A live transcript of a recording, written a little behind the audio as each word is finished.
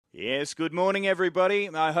Yes, good morning, everybody.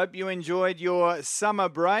 I hope you enjoyed your summer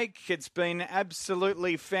break. It's been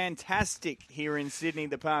absolutely fantastic here in Sydney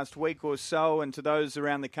the past week or so, and to those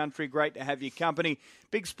around the country, great to have your company.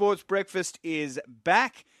 Big Sports Breakfast is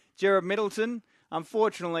back. Jared Middleton,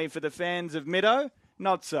 unfortunately for the fans of Middo,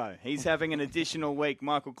 not so. He's having an additional week.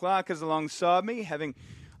 Michael Clark is alongside me, having,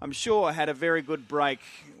 I'm sure, had a very good break.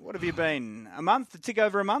 What have you been? A month? To tick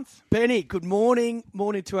over a month? Benny, good morning.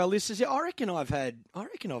 Morning to our listeners. Yeah, I reckon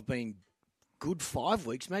I've been good 5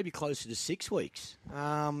 weeks, maybe closer to 6 weeks.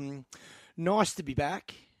 Nice to be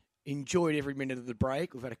back. Enjoyed every minute of the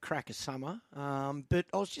break. We've had a cracker summer. But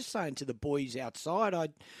I was just saying to the boys outside, I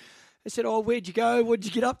said, where'd you go? What'd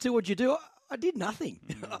you get up to? What'd you do? I did nothing.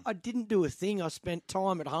 I didn't do a thing. I spent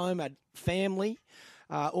time at home, had family.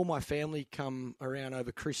 All my family come around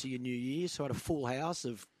over Chrissy and New Year, so I had a full house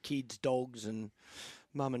of kids, dogs, and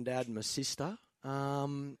mum and dad and my sister.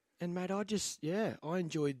 And, mate, I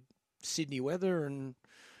enjoyed Sydney weather and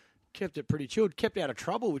kept it pretty chilled. Kept out of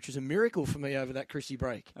trouble, which was a miracle for me over that Chrissy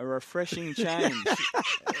break. A refreshing change.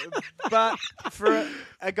 But for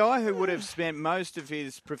a guy who would have spent most of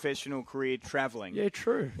his professional career travelling, yeah,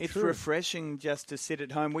 true. It's refreshing just to sit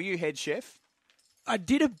at home. Were you head chef? I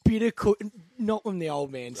did a bit of cooking, not when the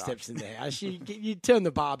old man steps in the house. You turn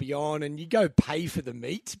the barbie on and you go pay for the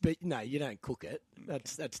meat, but no, you don't cook it.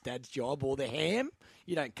 That's Dad's job. Or the ham,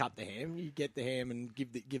 you don't cut the ham. You get the ham and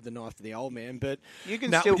give the knife to the old man. But you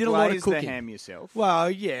can still glaze the ham yourself.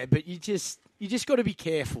 Well, yeah, but you just got to be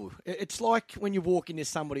careful. It's like when you walk into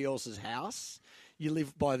somebody else's house, you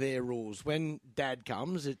live by their rules. When Dad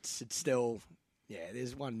comes, it's still. Yeah,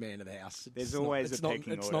 there's one man of the house. There's always a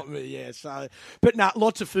pecking order. It's not me, yeah. So, but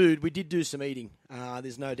lots of food. We did do some eating.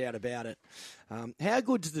 There's no doubt about it. How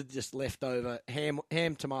good's the just leftover ham,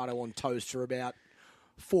 tomato on toast for about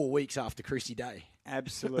 4 weeks after Chrissy Day?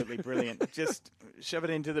 Absolutely brilliant. Just shove it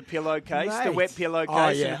into the pillowcase, Mate. The wet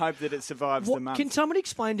pillowcase, and hope that it survives the month. Can somebody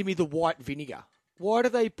explain to me the white vinegar? Why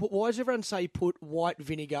does everyone say put white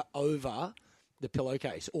vinegar over the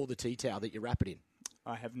pillowcase or the tea towel that you wrap it in?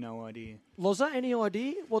 I have no idea. Loza, any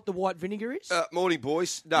idea what the white vinegar is? Morning,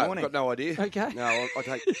 boys. No, Morning. I've got no idea. Okay. No, I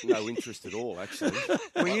take no interest at all, actually.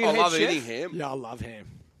 Were you I head love chef? eating ham. Yeah, I love ham.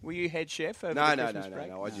 Were you head chef over No, the Christmas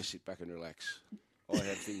break? I just sit back and relax. I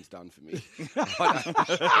have things done for me. I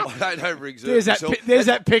don't overexert myself. There's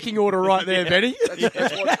that pecking order right there, Benny.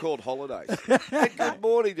 That's what's called holidays. And good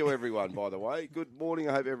morning to everyone, by the way. Good morning.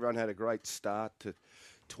 I hope everyone had a great start to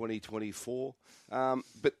 2024.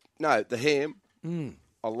 But no, the ham...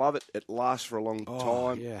 I love it. It lasts for a long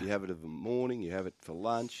time. Yeah. You have it in the morning. You have it for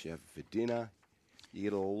lunch. You have it for dinner. You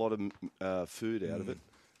get a lot of food out of it.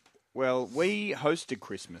 Well, we hosted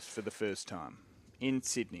Christmas for the first time in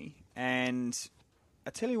Sydney, and I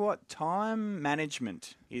tell you what, time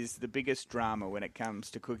management is the biggest drama when it comes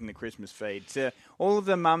to cooking the Christmas feed. To all of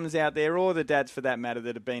the mums out there, or the dads for that matter,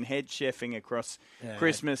 that have been head chefing across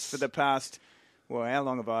Christmas for the past, well, how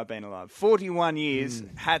long have I been alive? 41 years.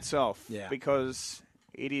 Hats off, because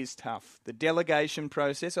it is tough. The delegation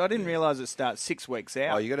process, I didn't realise it starts 6 weeks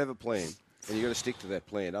out. Oh, you got to have a plan, and you got to stick to that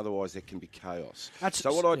plan. Otherwise, there can be chaos.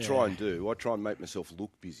 So what I try and do, I try and make myself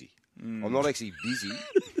look busy. I'm not actually busy,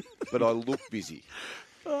 but I look busy.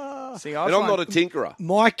 See, and I'm not a tinkerer.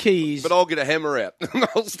 My key is... But I'll get a hammer out, and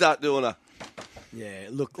I'll start doing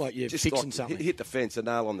look like you're fixing something. Hit the fence, a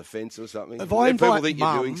nail on the fence or something. If I invite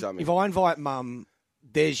Mum, Mum,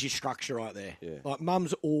 there's your structure right there. Yeah. Like,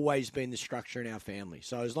 Mum's always been the structure in our family.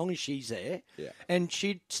 So as long as she's there, and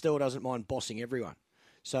she still doesn't mind bossing everyone.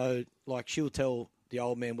 So, like, she'll tell the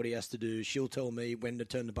old man what he has to do. She'll tell me when to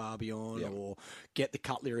turn the barbie on or get the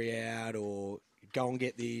cutlery out or go and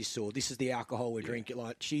get this or this is the alcohol we're drinking.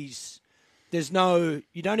 Like, there's no,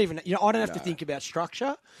 I don't have to think about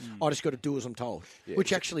structure. I just got to do as I'm told,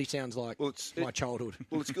 which actually sounds like my childhood.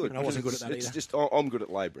 Well, it's good. And I wasn't good at that it's either. Just, I'm good at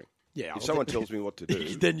labouring. Yeah, if someone tells me what to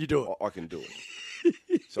do, then you do it. I can do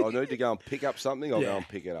it. So I need to go and pick up something, I'll go and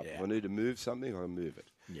pick it up. Yeah. If I need to move something, I'll move it.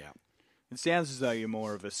 Yeah. It sounds as though you're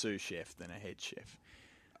more of a sous chef than a head chef.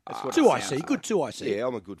 That's what 2IC, like. Good 2IC. Yeah,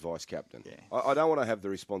 I'm a good vice captain. Yeah. I don't want to have the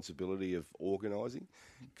responsibility of organising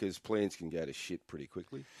because plans can go to shit pretty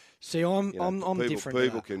quickly. See, I'm different.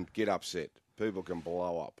 People can get upset. People can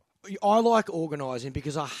blow up. I like organising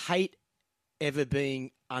because I hate ever being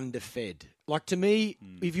underfed. Like, to me,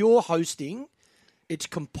 if you're hosting, it's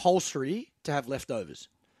compulsory to have leftovers.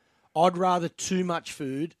 I'd rather too much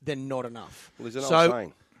food than not enough. Well, there's an old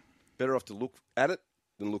saying. Better off to look at it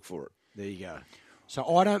than look for it. There you go. So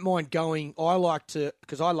I don't mind going. I like to,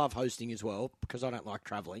 because I love hosting as well, because I don't like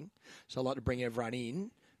travelling. So I like to bring everyone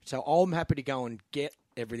in. So I'm happy to go and get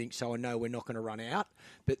everything so I know we're not going to run out.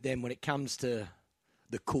 But then when it comes to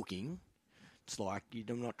the cooking, it's like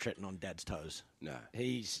I'm not treading on Dad's toes. No.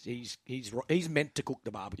 He's meant to cook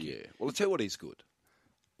the barbecue. Yeah. Well, I'll tell you what is good.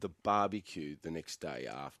 The barbecue the next day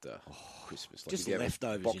after Christmas. Like Just you have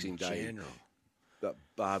leftovers Boxing in Day. general. The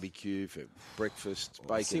barbecue for breakfast,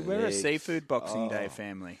 bacon See, and we're a eggs. seafood Boxing Day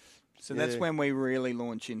family. So that's Yeah. when we really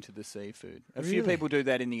launch into the seafood. A few people do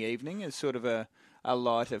that in the evening as sort of a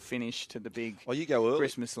lighter finish to the big Oh, you go early.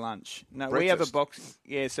 Christmas lunch. No, Breakfast.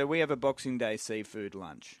 so we have a Boxing Day seafood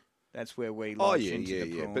lunch. That's where we launch into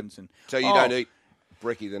the prawns. But, And, so you don't eat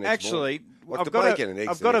brekkie the next actually, morning? Like I've the got bacon and eggs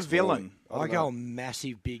I've the got a next morning. villain. I go a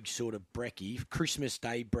massive, big sort of brekkie, Christmas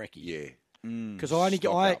Day brekkie. Yeah. Because I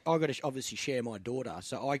Stock got to obviously share my daughter,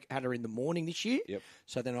 so I had her in the morning this year. Yep.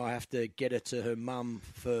 So then I have to get her to her mum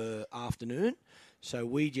for afternoon. So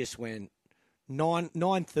we just went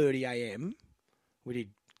 9:30 a.m.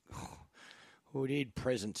 We did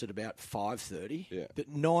presents at about 5:30. Yeah. But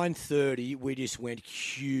 9:30 we just went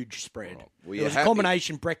huge spread. Right. Were It you was happy? a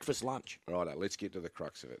combination breakfast lunch. Righto, let's get to the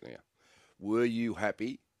crux of it now. Were you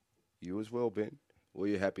happy? You as well, Ben. Were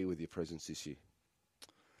you happy with your presents this year?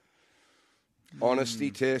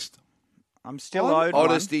 Honesty test. I'm still owed one.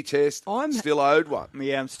 Honesty test. Still owed one.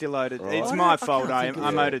 Yeah, I'm still owed it. Right. It's I my can't fault. think of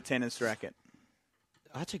I'm it. owed a tennis racket.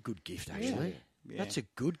 That's a good gift, actually. Yeah. That's a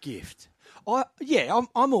good gift. I'm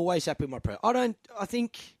always happy with my present. I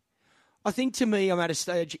think to me, I'm at a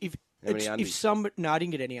stage if How many undies? no, I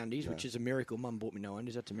didn't get any undies, which is a miracle. Mum bought me no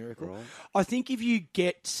undies. That's a miracle. Right. I think if you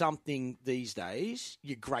get something these days,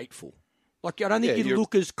 you're grateful. Like I don't think Yeah, you you're-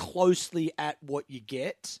 look as closely at what you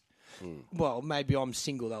get. Well, maybe I'm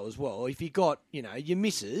single though as well. If you got your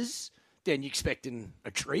missus, then you're expecting a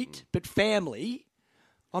treat. But family,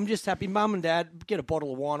 I'm just happy. Mum and Dad get a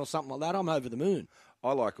bottle of wine or something like that. I'm over the moon.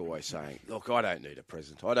 I like always saying, look, I don't need a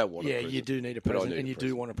present. I don't want a Yeah, present. you do need a but I present, need and a you do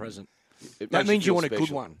present. want a present. It That makes means you feel want a good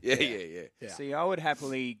special. one. Yeah. See, I would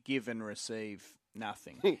happily give and receive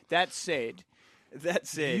nothing. That said,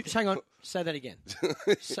 Hang on, say that again.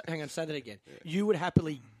 Hang on, say that again. You would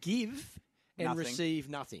happily give and Nothing. receive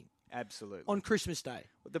nothing absolutely. on Christmas Day.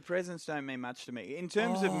 The presents don't mean much to me. In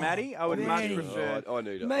terms of Maddie, I would much Maddie. prefer. I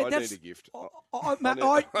need a, Mate, I that's- need a gift.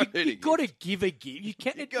 You got to give a gift. You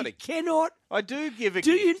cannot. I do give a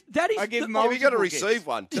Do gift. you? That is. I give the- multiple You've got to gifts. receive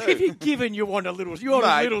one too. If you're giving, you want a little. You want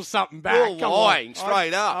Mate, a little something back. You're Come lying on.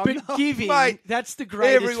 straight up. But giving, Mate, that's the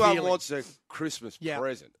greatest Everyone feeling. wants a Christmas Yeah.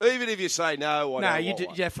 present. Even if you say no, I No, don't you want do,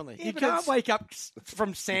 one. definitely. Yeah, you but can't it's- wake up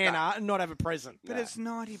from Santa and not have a present. But it's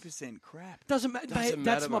 90% crap. Doesn't matter. Doesn't Mate,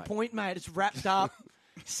 that's matter, my mate. point, mate. It's wrapped up.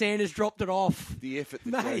 Santa's dropped it off. The effort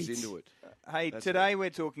that goes Mate. into it. Hey, today we're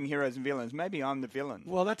talking heroes and villains. Maybe I'm the villain.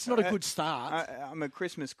 Well, that's not a good start. I'm a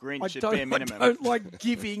Christmas Grinch I at bare don't, I minimum. don't like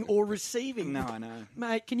giving or receiving. No, I know.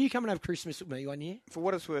 Mate, can you come and have Christmas with me one year? For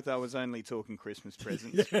what it's worth, I was only talking Christmas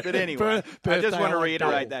presents. But anyway, I birthday, just want I to like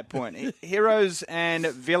reiterate double. that point. Heroes and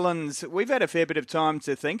villains, we've had a fair bit of time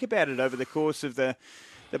to think about it over the course of the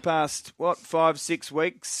past, 5-6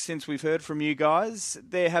 weeks since we've heard from you guys.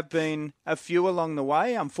 There have been a few along the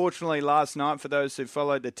way. Unfortunately, last night, for those who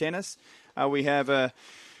followed the tennis, we have a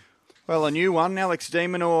new one. Alex de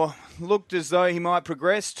Minaur looked as though he might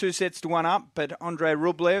progress, 2-1 up, but Andrei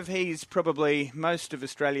Rublev, he's probably most of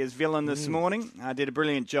Australia's villain this morning. Did a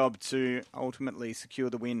brilliant job to ultimately secure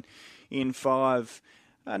the win in 5.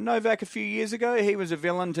 Novak a few years ago, he was a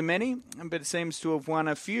villain to many, but seems to have won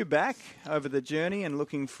a few back over the journey and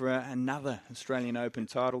looking for another Australian Open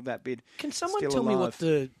title. That bid Can someone still tell me what alive.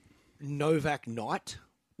 the Novak night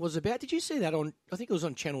was about? Did you see that on, I think it was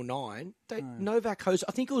on Channel 9. Novak host,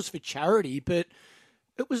 I think it was for charity, but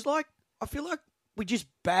it was like, I feel like we just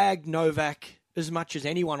bagged Novak as much as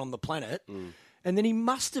anyone on the planet. And then he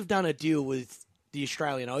must have done a deal with the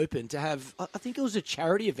Australian Open to have, I think it was a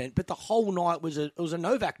charity event, but the whole night was a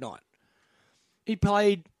Novak night. He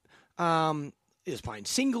played, he was playing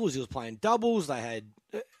singles, he was playing doubles, they had,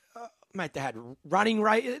 they had running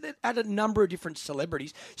rate, they had a number of different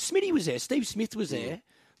celebrities. Smitty was there, Steve Smith was there,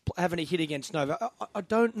 having a hit against Novak. I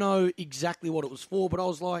don't know exactly what it was for, but I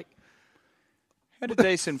was like, Had a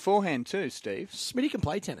decent forehand too, Steve. Smitty can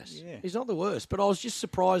play tennis. Yeah. He's not the worst, but I was just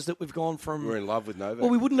surprised that we've gone from... We're in love with Novak. Well,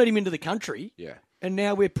 we wouldn't let him into the country. Yeah. And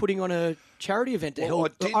now we're putting on a charity event to Well,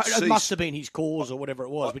 help. I did It see must have been his cause or whatever it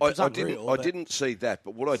was, which was unreal. I but- didn't see that,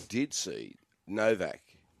 but what I did see, Novak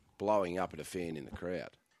blowing up at a fan in the crowd.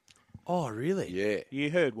 Oh, really? Yeah.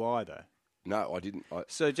 You heard why, though. No, I didn't.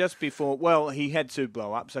 So just before, he had 2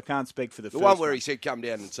 blow-ups. I can't speak for the The first one where he said, come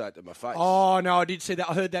down and say it to my face. Oh, no, I did see that.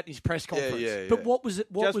 I heard that in his press conference. yeah. But what was it?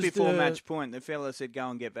 What just was before the... match point, the fella said, go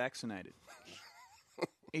and get vaccinated.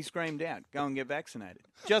 He screamed out, "Go and get vaccinated!"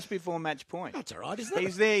 Just before match point. That's all right, isn't it?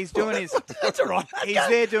 He's there. He's doing his. That's all right. He's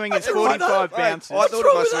there doing his That's all right, 45 though. bounces. I thought it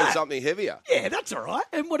wrong must with have been that? something heavier. Yeah, that's all right.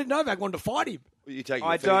 And what did Novak want to fight him? You taking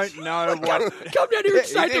I offence? don't know what. Come down here and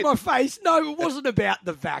He say to did. my face, no, it wasn't about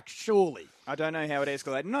the vax, surely. I don't know how it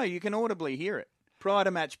escalated. No, you can audibly hear it. Prior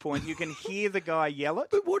to match point, you can hear the guy yell it.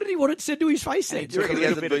 But what did he want it said to his face then? It You took reckon a he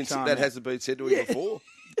little hasn't bit of been, time that out. hasn't been said to him before?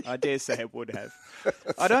 I dare say it would have.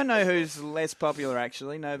 I don't know who's less popular,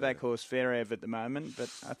 actually. Novak Horseferev at the moment, but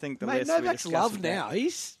I think the Mate, less we Novak's discuss loved about- now.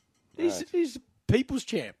 He's people's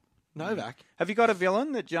champ. Novak. Have you got a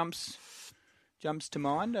villain that jumps to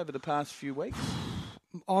mind over the past few weeks?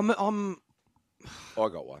 I'm I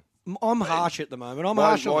got one. harsh at the moment. I'm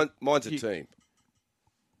harsh on. Mine's a team.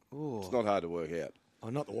 It's not hard to work out. Oh,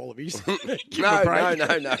 not the Wallabies. No. Give him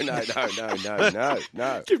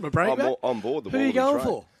a break, I'm mate. on board the Who are you Wallaby going train.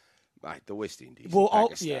 for? Mate, the West Indies. Well,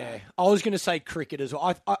 Pakistan. I was going to say cricket as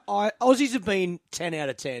well. Aussies have been 10 out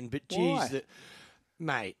of 10, but Why? geez,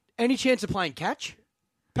 mate, any chance of playing catch?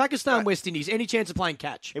 Pakistan, West Indies, any chance of playing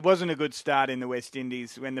catch? It wasn't a good start in the West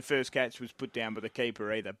Indies when the first catch was put down by the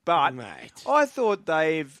keeper either. But Mate. I thought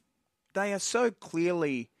they are so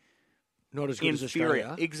clearly Not as good as inferior.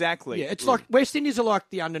 Australia. Exactly. Yeah, it's like West Indies are like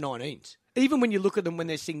the under-19s. Even when you look at them when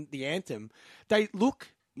they sing the anthem, they look...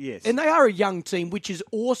 Yes. And they are a young team, which is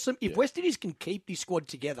awesome. If West Indies can keep this squad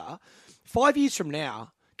together, 5 years from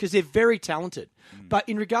now, because they're very talented. But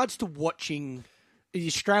in regards to watching the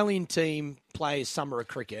Australian team play summer of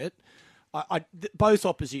cricket, both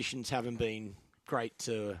oppositions haven't been great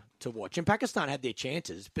to watch. And Pakistan had their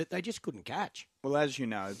chances, but they just couldn't catch. Well, as you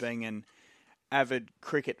know, being an avid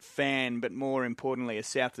cricket fan, but more importantly, a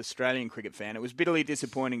South Australian cricket fan, it was bitterly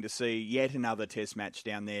disappointing to see yet another test match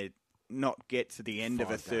down there not get to the end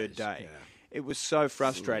of a third day. yeah. It was so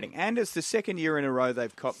frustrating. And it's the second year in a row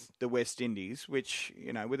they've copped the West Indies, which,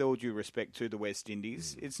 you know, with all due respect to the West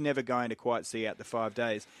Indies, it's never going to quite see out the 5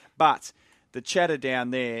 days. But the chatter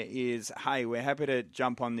down there is, hey, we're happy to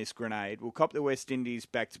jump on this grenade. We'll cop the West Indies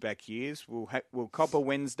back-to-back years. We'll cop a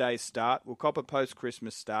Wednesday start. We'll cop a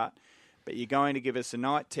post-Christmas start. But you're going to give us a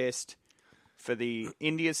night test for the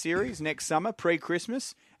India series next summer,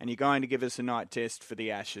 pre-Christmas, and you're going to give us a night test for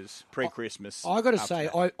the Ashes, pre-Christmas. I got to after say,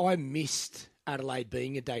 that. I missed Adelaide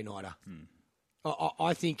being a day-nighter.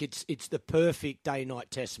 I think it's the perfect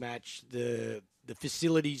day-night test match. The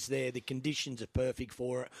facilities there, the conditions are perfect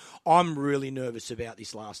for it. I'm really nervous about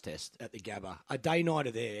this last test at the Gabba. A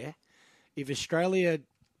day-nighter there, if Australia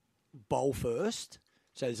bowl first,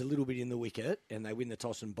 so there's a little bit in the wicket, and they win the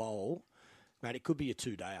toss and bowl, mate, it could be a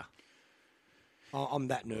 2-dayer. I'm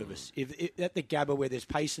that nervous. If at the Gabba where there's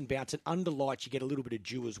pace and bounce and under lights, you get a little bit of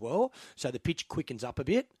dew as well, so the pitch quickens up a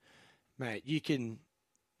bit, mate. You can.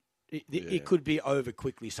 It could be over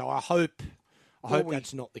quickly. So I hope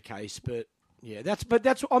that's not the case. But yeah, that's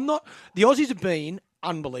I'm not. The Aussies have been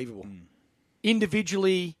unbelievable,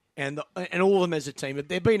 individually and all of them as a team.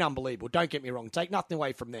 They've been unbelievable. Don't get me wrong. Take nothing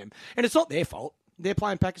away from them, and it's not their fault. They're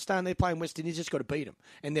playing Pakistan, they're playing West Indies, just got to beat them.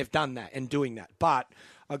 And they've done that and doing that. But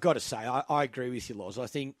I've got to say, I agree with you, Loz. I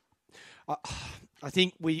think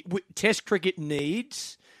we Test cricket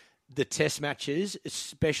needs the Test matches,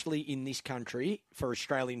 especially in this country, for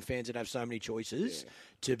Australian fans that have so many choices,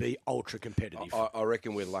 to be ultra competitive. I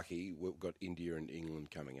reckon we're lucky we've got India and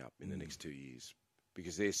England coming up in the next 2 years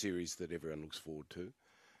because they're series that everyone looks forward to.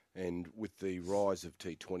 And with the rise of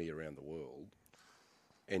T20 around the world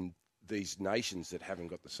and these nations that haven't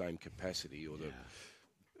got the same capacity or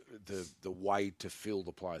the way to fill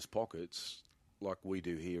the players' pockets like we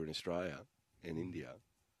do here in Australia and India.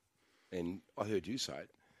 And I heard you say it.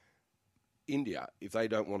 India, if they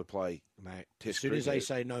don't want to play Mate, Test as soon as they cricket,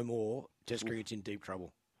 say no more, Test cricket's in deep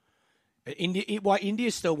trouble. Why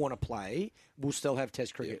India still want to play, we'll still have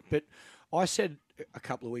Test cricket. But I said a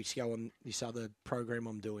couple of weeks ago on this other program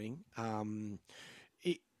I'm doing,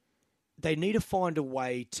 they need to find a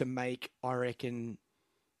way to make, I reckon,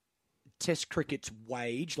 Test cricket's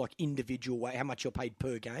wage, like individual wage, how much you're paid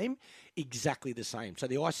per game, exactly the same. So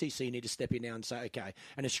the ICC need to step in now and say, okay,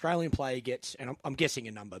 an Australian player gets, and I'm guessing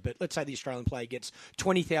a number, but let's say the Australian player gets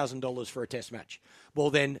 $20,000 for a Test match.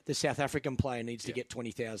 Well, then the South African player needs to get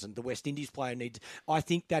 $20,000. The West Indies player needs. I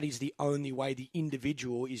think that is the only way the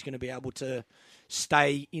individual is going to be able to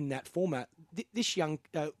stay in that format. This young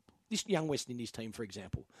West Indies team, for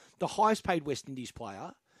example, the highest paid West Indies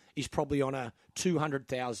player is probably on a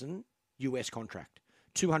 $200,000 US contract,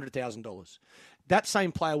 $200,000. That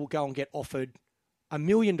same player will go and get offered $1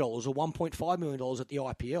 million or $1.5 million at the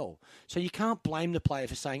IPL. So you can't blame the player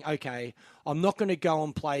for saying, okay, I'm not going to go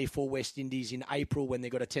and play for West Indies in April when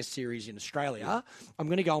they've got a test series in Australia. I'm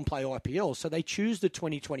going to go and play IPL. So they choose the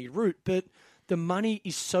 2020 route, but the money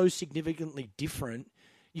is so significantly different,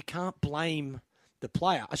 you can't blame the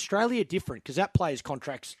player. Australia different because that player's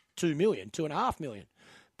contract's $2 million, $2.5 million.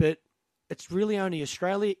 But it's really only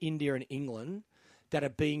Australia, India and England that are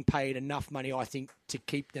being paid enough money, I think, to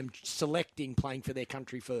keep them selecting playing for their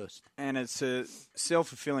country first. And it's a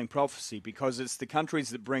self-fulfilling prophecy because it's the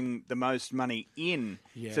countries that bring the most money in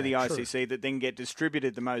to the ICC that then get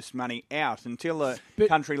distributed the most money out until a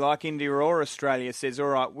country like India or Australia says, all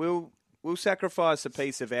right, we'll sacrifice a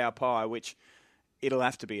piece of our pie, which it'll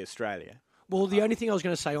have to be Australia. Well, the only thing I was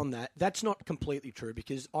going to say on that's not completely true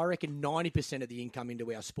because I reckon 90% of the income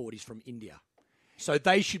into our sport is from India. So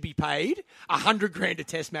they should be paid $100,000 a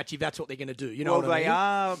test match if that's what they're going to do. You know what I mean? They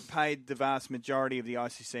are paid the vast majority of the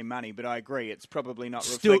ICC money, but I agree it's probably not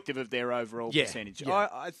reflective of their overall percentage. Yeah.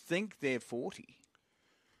 I think they're 40.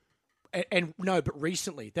 And no, but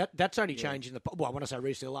recently that's only changed in when I say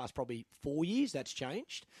recently, the last probably 4 years that's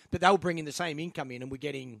changed. But they'll bring in the same income in, and we're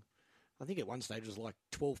getting. I think at one stage it was like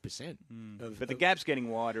 12%. But the gap's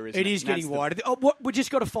getting wider, isn't it? It is getting wider. We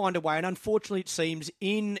just got to find a way, and unfortunately it seems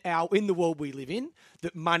in the world we live in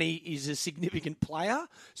that money is a significant player.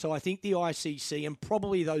 So I think the ICC and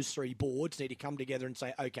probably those three boards need to come together and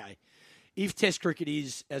say, okay, if Test cricket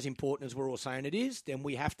is as important as we're all saying it is, then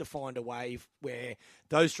we have to find a way where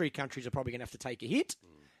those three countries are probably going to have to take a hit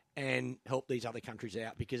and help these other countries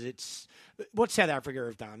out because it's what South Africa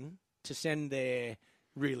have done to send their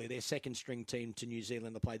second string team to New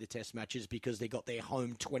Zealand to play the test matches because they got their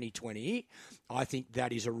home 2020. I think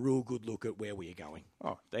that is a real good look at where we are going.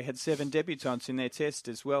 Oh, they had 7 debutants in their test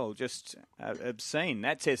as well. Just obscene.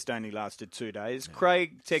 That test only lasted 2 days. Yeah.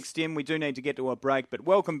 Craig, text in. We do need to get to a break, but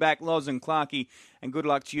welcome back, Loz and Clarkey, and good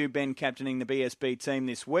luck to you, Ben, captaining the BSB team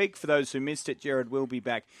this week. For those who missed it, Jared will be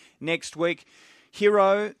back next week.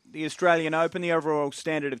 Hero, the Australian Open, the overall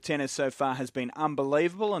standard of tennis so far has been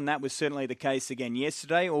unbelievable, and that was certainly the case again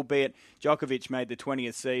yesterday, albeit Djokovic made the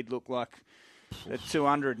 20th seed look like the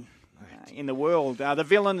 200 in the world. The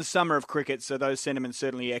villain summer of cricket, so those sentiments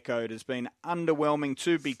certainly echoed, has been underwhelming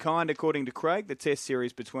to be kind, according to Craig. The test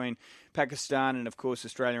series between Pakistan and, of course,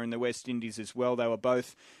 Australia and the West Indies as well, they were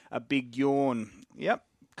both a big yawn. Yep.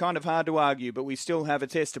 Kind of hard to argue, but we still have a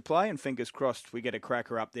test to play, and fingers crossed we get a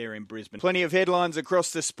cracker up there in Brisbane. Plenty of headlines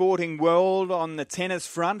across the sporting world on the tennis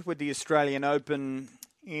front with the Australian Open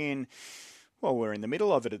we're in the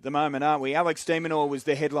middle of it at the moment, aren't we? Alex de Minaur was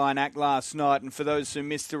the headline act last night, and for those who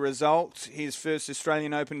missed the result, his first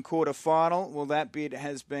Australian Open quarter-final, well, that bid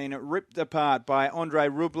has been ripped apart by Andrei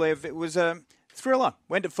Rublev. It was a thriller.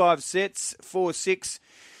 Went to 5 sets, 4-6.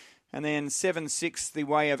 And then 7-6 the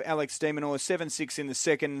way of Alex de Minaur, 7-6 in the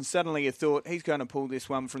second. Suddenly you thought he's going to pull this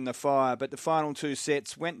one from the fire. But the final 2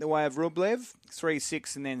 sets went the way of Rublev,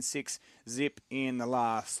 3-6 and then 6-zip in the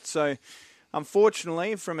last. So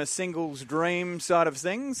unfortunately, from a singles dream side of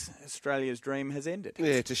things, Australia's dream has ended.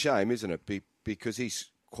 Yeah, it's a shame, isn't it? Because he's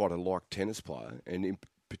quite a liked tennis player. And in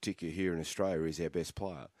particular here in Australia, he's our best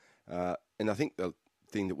player. And I think the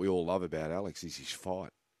thing that we all love about Alex is his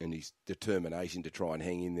fight and his determination to try and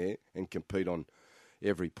hang in there and compete on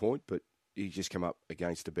every point, but he just come up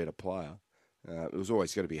against a better player. It was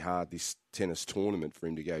always going to be hard, this tennis tournament, for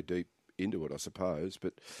him to go deep into it, I suppose.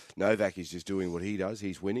 But Novak is just doing what he does.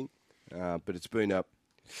 He's winning. But it's been a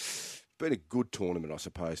good tournament, I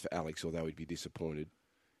suppose, for Alex, although he'd be disappointed.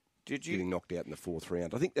 Getting knocked out in the 4th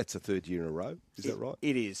round. I think that's the 3rd year in a row. Is that right?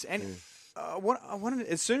 It is. And I wanted,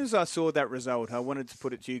 as soon as I saw that result, I wanted to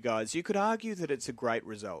put it to you guys. You could argue that it's a great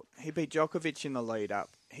result. He beat Djokovic in the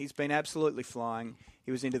lead-up. He's been absolutely flying.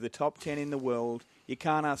 He was into the top 10 in the world. You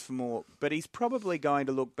can't ask for more. But he's probably going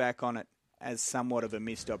to look back on it as somewhat of a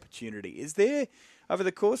missed opportunity. Is there, over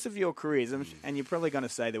the course of your careers, and you're probably going to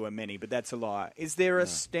say there were many, but that's a lie, is there a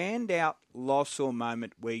standout loss or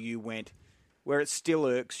moment where you went, where it still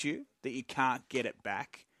irks you, that you can't get it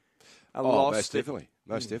back? Loss most definitely.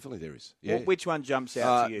 Most definitely there is. Yeah. Well, which one jumps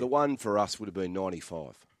out to you? The one for us would have been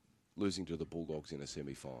 95, losing to the Bulldogs in a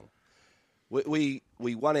semi-final. We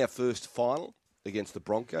won our first final against the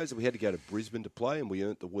Broncos, and we had to go to Brisbane to play, and we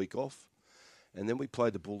earned the week off. And then we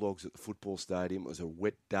played the Bulldogs at the football stadium. It was a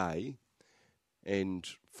wet day, and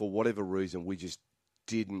for whatever reason, we just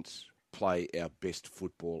didn't play our best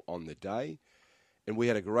football on the day. And we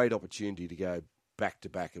had a great opportunity to go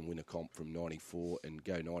back-to-back and win a comp from 94 and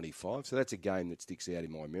go 95. So that's a game that sticks out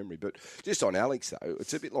in my memory. But just on Alex, though,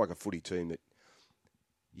 it's a bit like a footy team that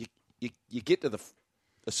you get to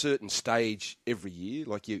a certain stage every year.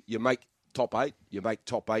 Like you make top 8. You make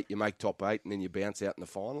top 8, and then you bounce out in the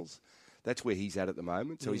finals. That's where he's at the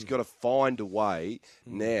moment. So he's got to find a way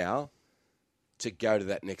now to go to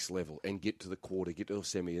that next level and get to the quarter, get to the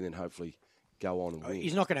semi, and then hopefully go on and win.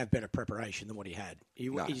 He's not going to have better preparation than what he had.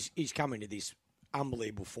 He's come into this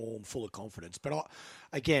unbelievable form, full of confidence. But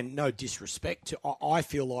again, no disrespect. I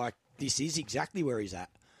feel like this is exactly where he's at.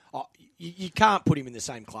 You can't put him in the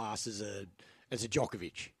same class as a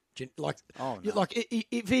Djokovic.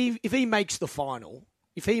 If he makes the final,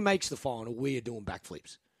 we are doing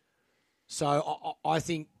backflips. So I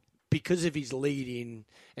think because of his lead-in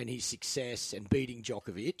and his success and beating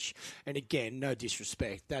Djokovic, and again, no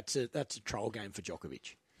disrespect, that's a troll game for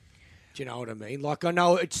Djokovic. Do you know what I mean? Like, I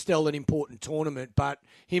know it's still an important tournament, but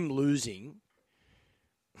him losing,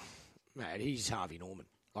 man, he's Harvey Norman.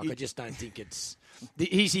 Like, I just don't think it's...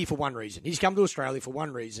 He's here for one reason. He's come to Australia for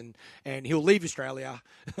one reason, and he'll leave Australia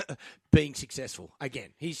being successful.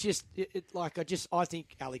 Again, he's just... I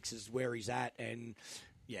think Alex is where he's at, and...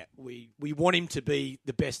 Yeah, we want him to be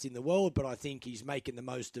the best in the world, but I think he's making the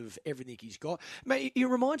most of everything he's got. Mate, he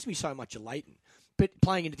reminds me so much of Leighton, but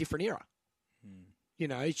playing in a different era. You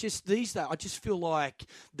know, it's just these days, I just feel like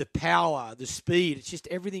the power, the speed, it's just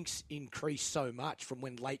everything's increased so much from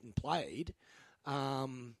when Leighton played.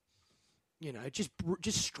 You know,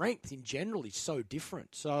 just strength in general is so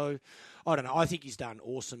different. So, I don't know. I think he's done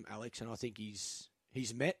awesome, Alex, and I think he's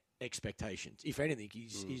met expectations. If anything,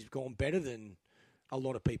 he's gone better than a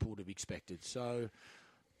lot of people would have expected. So,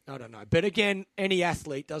 I don't know. But again, any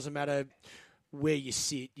athlete, doesn't matter where you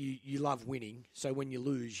sit, you love winning. So when you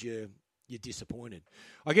lose, you're disappointed.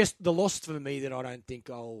 I guess the loss for me that I don't think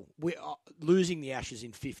losing the Ashes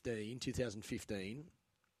in 2015,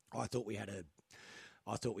 I thought we had a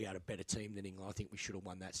better team than England. I think we should have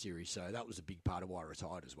won that series. So that was a big part of why I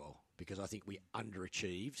retired as well, because I think we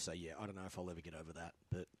underachieved. So yeah, I don't know if I'll ever get over that.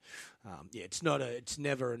 But yeah, it's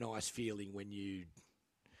never a nice feeling when you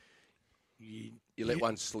let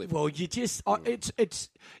one slip. Well, you just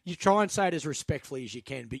you try and say it as respectfully as you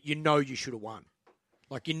can, but you know you should have won.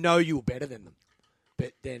 Like, you know you were better than them,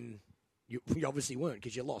 but then you obviously weren't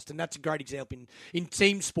because you lost. And that's a great example in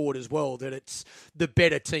team sport as well, that it's the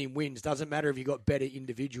better team wins. Doesn't matter if you've got better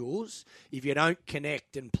individuals. If you don't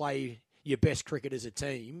connect and play your best cricket as a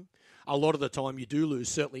team, a lot of the time you do lose,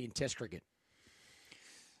 certainly in Test cricket.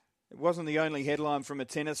 It wasn't the only headline from a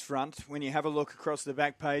tennis front. When you have a look across the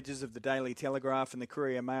back pages of the Daily Telegraph and the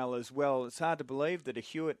Courier Mail as well, it's hard to believe that a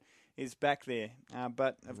Hewitt is back there.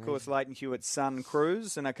 But, of course, Leighton Hewitt's son,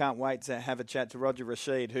 Cruz, and I can't wait to have a chat to Roger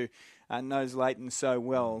Rashid, who knows Leighton so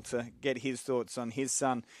well, to get his thoughts on his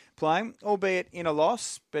son playing, albeit in a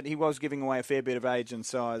loss, but he was giving away a fair bit of age and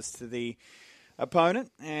size to the opponent,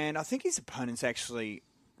 and I think his opponent's actually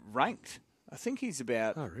ranked. I think he's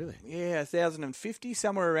about... Oh, really? Yeah, 1,050,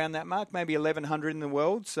 somewhere around that mark, maybe 1,100 in the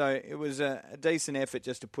world. So it was a decent effort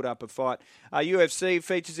just to put up a fight. UFC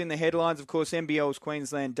features in the headlines, of course, NBL's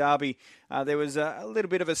Queensland Derby. There was a little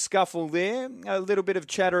bit of a scuffle there, a little bit of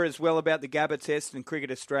chatter as well about the Gabba test, and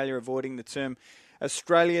Cricket Australia avoiding the term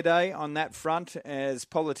Australia Day on that front as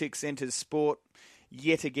politics enters sport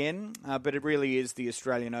yet again, but it really is the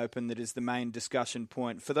Australian Open that is the main discussion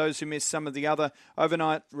point. For those who missed some of the other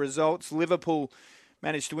overnight results, Liverpool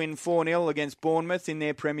managed to win 4-0 against Bournemouth in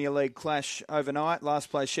their Premier League clash overnight. Last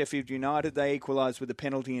place, Sheffield United, they equalised with a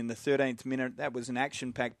penalty in the 13th minute. That was an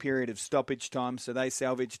action-packed period of stoppage time, so they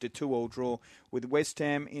salvaged a 2-2 draw with West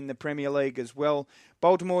Ham in the Premier League as well.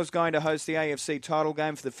 Baltimore's going to host the AFC title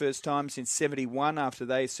game for the first time since 71 after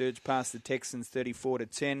they surged past the Texans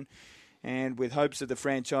 34-10. And with hopes of the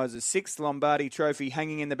franchise's sixth Lombardi trophy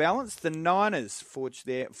hanging in the balance, the Niners forged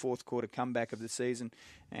their fourth quarter comeback of the season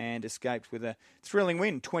and escaped with a thrilling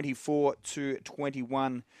win,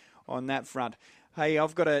 24-21 on that front. Hey,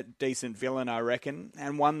 I've got a decent villain, I reckon,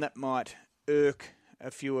 and one that might irk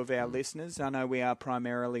a few of our listeners. I know we are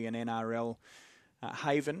primarily an NRL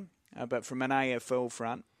haven, but from an AFL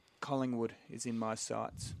front, Collingwood is in my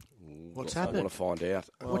sights. What's happened? I want to find out.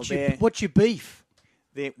 Well, what's your beef?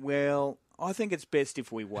 Well, I think it's best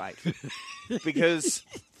if we wait. Because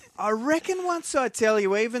I reckon once I tell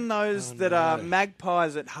you, even those that are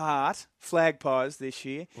magpies at heart, flag pies this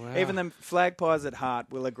year, even the flag pies at heart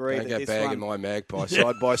will agree Don't that go this bagging my magpie.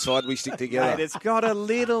 Side by side, we stick together. Mate, it's got a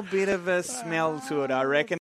little bit of a smell to it, I reckon.